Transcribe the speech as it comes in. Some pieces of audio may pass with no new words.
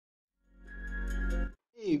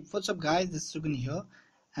Hey, what's up guys, this is Sugan here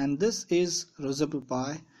and this is Roseapple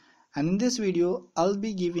Pi, and in this video I'll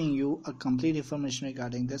be giving you a complete information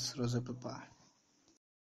regarding this Roseapple Pi.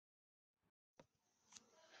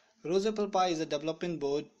 Roseapple Pi is a development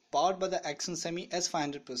board powered by the Axon Semi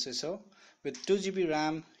S500 processor with 2 GB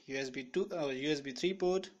RAM, USB 3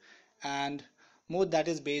 port and mode that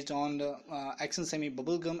is based on the Axon Semi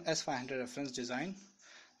Bubblegum S500 reference design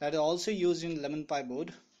that is also used in Lemon Pi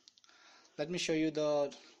board. Let me show you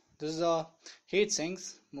this is a heat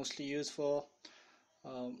sinks mostly used for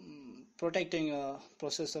protecting a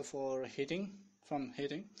processor from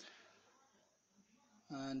heating,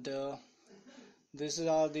 and these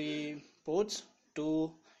are the ports,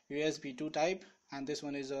 two USB 2 type and this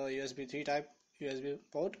one is a USB 3 type USB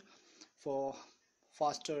port for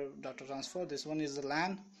faster data transfer. This one is the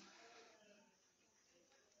LAN.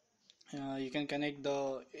 You can connect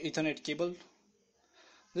the Ethernet cable.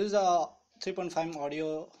 This is a 3.5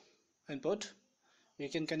 audio input. You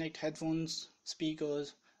can connect headphones,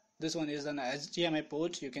 speakers. This one is an HDMI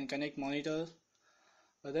port. You can connect monitor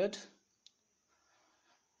with it.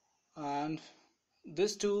 And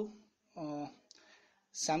this two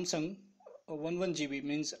Samsung 11 GB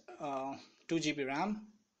means 2 GB RAM.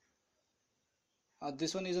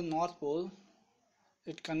 This one is a North Pole.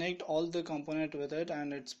 It connect all the component with it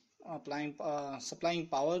and it's supplying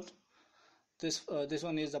power. This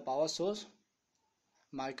one is the power source,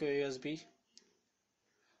 micro USB,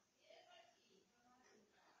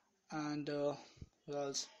 and what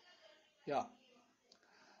else? Yeah,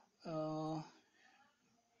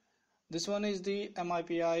 this one is the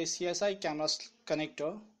MIPI CSI camera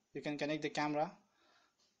connector. You can connect the camera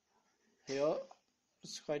here.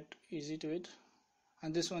 It's quite easy to it.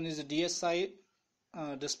 And this one is the DSI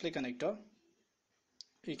display connector.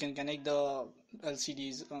 You can connect the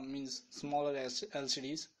LCDs, means smaller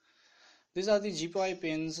LCDs. These are the GPIO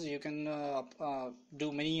pins. You can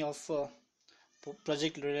do many of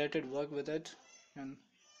project related work with it. And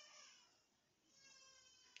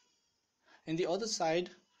in the other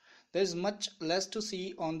side there is much less to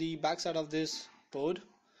see on the back side of this board,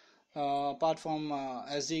 apart from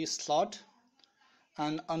SD slot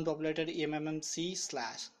and unpopulated eMMC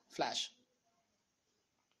flash.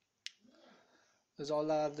 These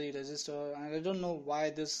all are the resistor, and I don't know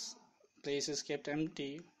why this place is kept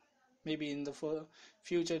empty. Maybe in the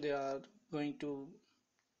future they are going to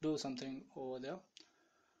do something over there.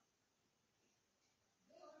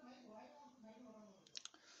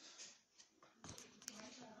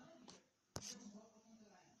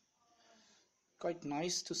 Quite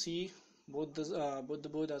nice to see both the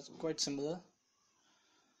board are quite similar.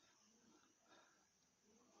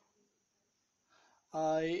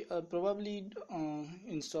 I probably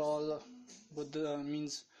install both the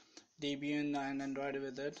means Debian and Android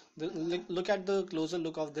with it. Look at the closer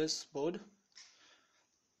look of this board.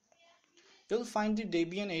 You'll find the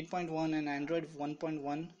Debian 8.1 and Android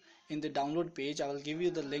 1.1 in the download page. I will give you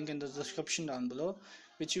the link in the description down below,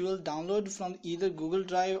 which you will download from either Google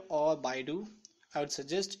Drive or Baidu. I would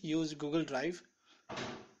suggest use Google Drive.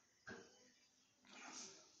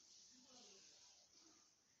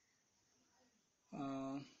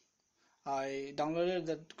 I downloaded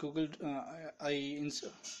that Google.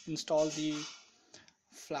 Installed the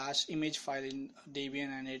flash image file in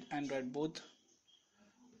Debian and Android both.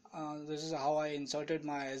 This is how I inserted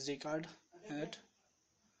my SD card in it.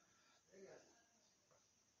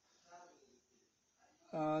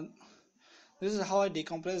 This is how I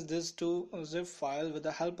decompress this to a zip file with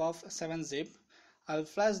the help of 7-zip. I'll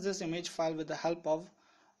flash this image file with the help of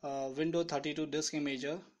Windows 32 disk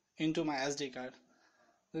imager into my SD card.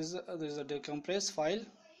 This is a decompressed file.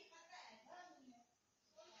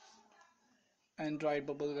 Android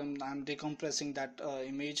bubblegum. I'm decompressing that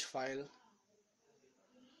image file.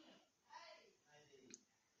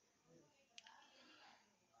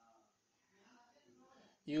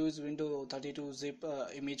 Use Windows 32 zip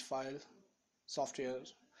image file software.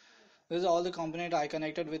 This is all the component I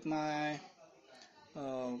connected with my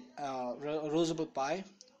Roseapple Pi,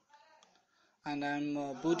 and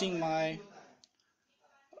I'm booting my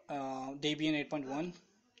Debian 8.1.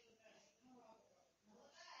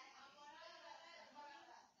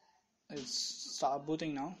 It's start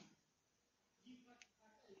booting now.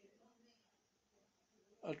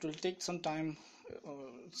 It will take some time.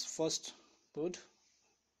 It's first boot.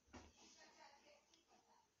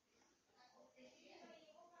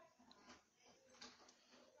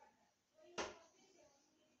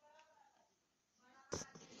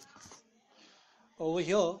 Over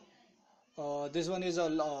here, this one is a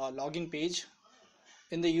login page.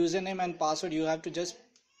 In the username and password, you have to just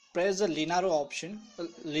press the Linaro option.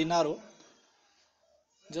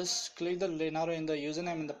 Just click the arrow in the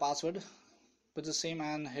username and the password, put the same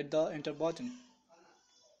and hit the enter button.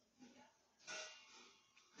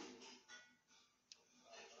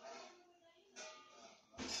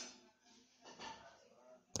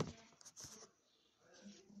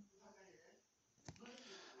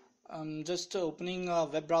 I'm just opening a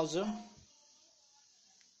web browser.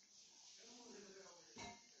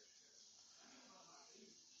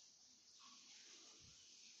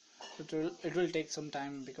 It will take some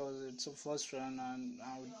time because it's a first run, and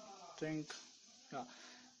I would think, yeah,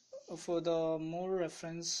 for the more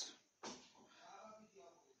reference,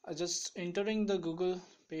 I just entering the Google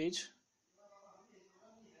page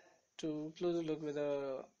to close a look with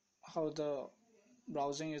how the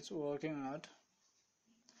browsing is working or not.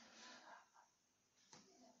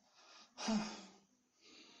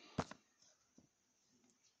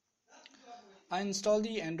 I installed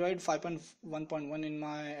the Android 5.1.1 in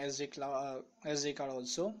my SD card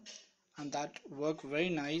also, and that worked very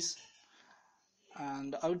nice.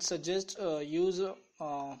 And I would suggest use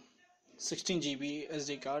 16 GB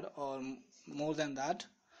SD card or more than that,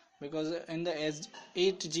 because in the 8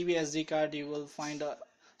 GB SD card you will find a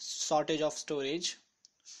shortage of storage.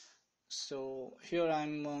 So here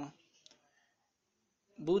I'm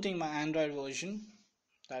booting my Android version,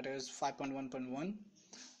 that is 5.1.1,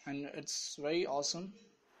 and it's very awesome.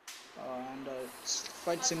 And it's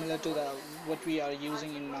quite similar to the what we are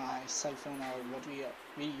using in my cell phone, or what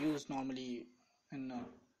we use normally in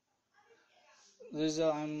this.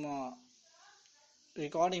 I'm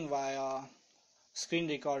recording via screen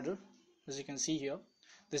recorder, as you can see here.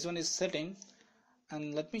 This one is setting,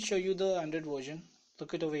 and let me show you the Android version.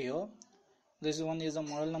 Look it over here. This one is the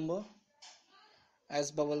model number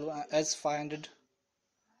S500,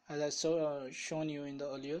 as I shown you in the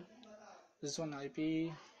earlier. This one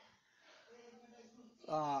IP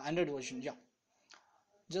Android version, yeah.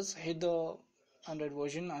 Just hit the Android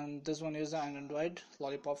version, and this one is the Android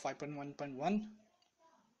Lollipop 5.1.1.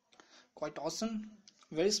 Quite awesome,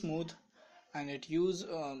 very smooth, and it use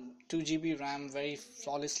 2 GB RAM very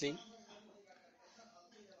flawlessly.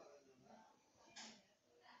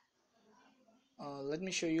 Let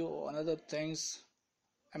me show you another things.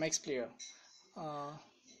 MX Player. Uh,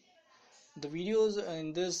 the videos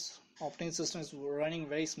in this operating system is running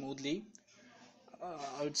very smoothly.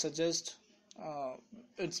 I would suggest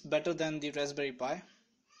it's better than the Raspberry Pi,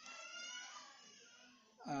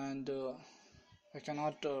 and I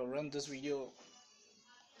cannot run this video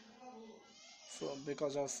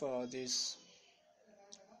because of this.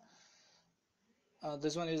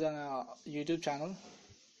 This one is a YouTube channel.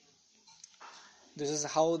 This is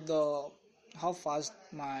how fast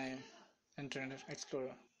my Internet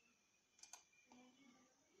Explorer.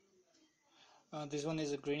 This one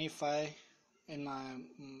is a Greenify. In my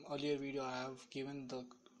earlier video, I have given the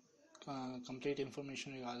complete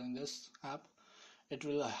information regarding this app. It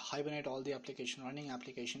will hibernate all the running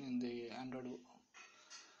application in the Android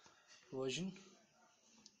version.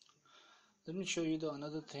 Let me show you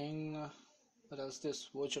another thing. That is this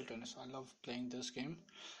virtual tennis. I love playing this game,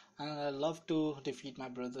 and I love to defeat my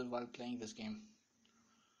brother while playing this game.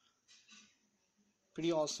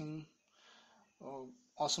 Pretty awesome.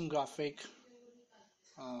 Awesome graphic.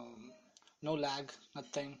 No lag,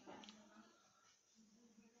 nothing.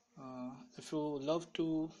 If you love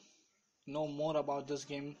to know more about this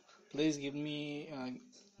game, please give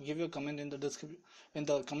your comment in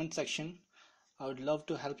the comment section. I would love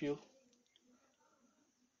to help you.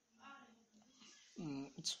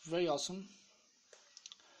 It's very awesome.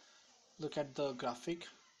 Look at the graphic.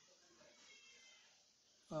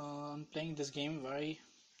 I'm playing this game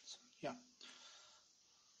yeah.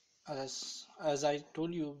 As I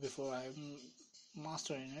told you before, I'm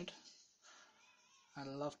master in it. I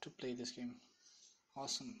love to play this game.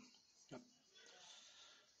 Awesome. Yep.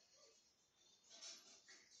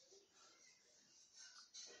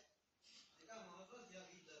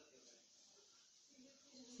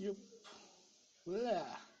 Yep.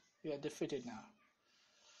 We are defeated now.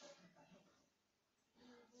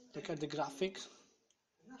 Look at the graphic.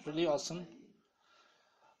 Really awesome.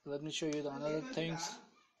 Let me show you the another things.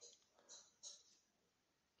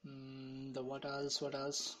 What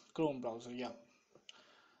else? Chrome browser, yeah.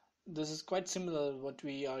 This is quite similar what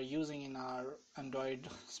we are using in our Android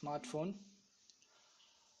smartphone.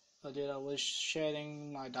 Earlier I was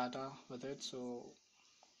sharing my data with it, so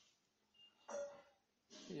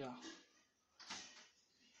yeah.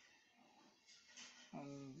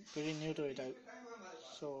 I'm pretty new to it,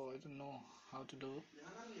 so I don't know how to do.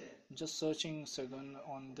 I'm just searching Sigun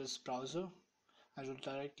on this browser. I will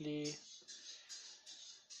directly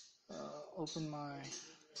open my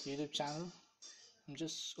YouTube channel. I'm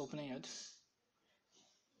just opening it.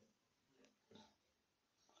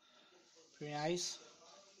 Very nice,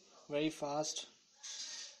 very fast.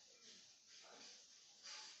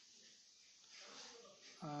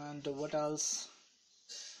 And what else?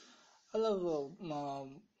 I love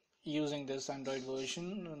using this Android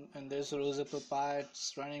version, and this Roseapple Pi.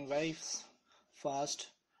 It's running very fast,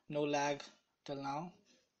 no lag till now.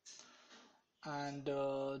 And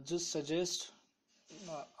just suggest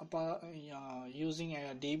using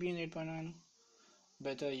a Debian 8.1,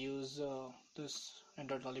 better use this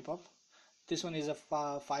Android Lollipop. This one is a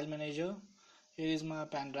file manager. Here is my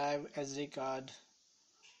pen drive, SD card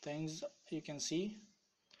things you can see.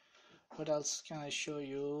 What else can I show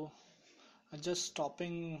you? I'm just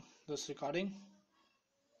stopping this recording.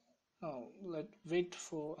 Oh, wait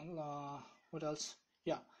for what else?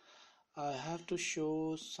 Yeah, I have to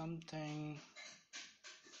show something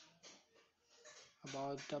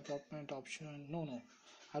about development option. No,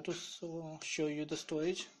 I have to show you the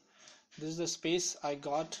storage. This is the space I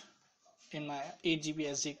got in my 8 GB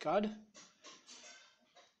SD card,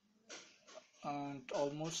 and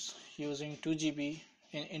almost using 2 GB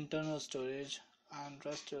in internal storage, and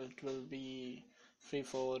rest it will be free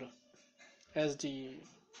for SD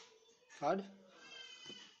card.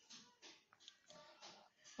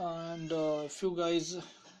 And if you guys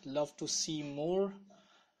love to see more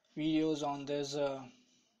videos on this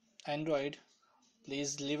Android,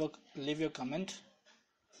 please leave your comment.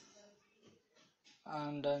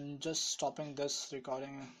 And I'm just stopping this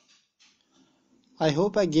recording. I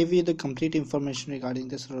hope I gave you the complete information regarding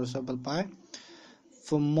this Roseapple Pi.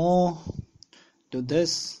 For more, do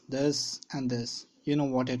this, and this. You know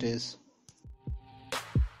what it is.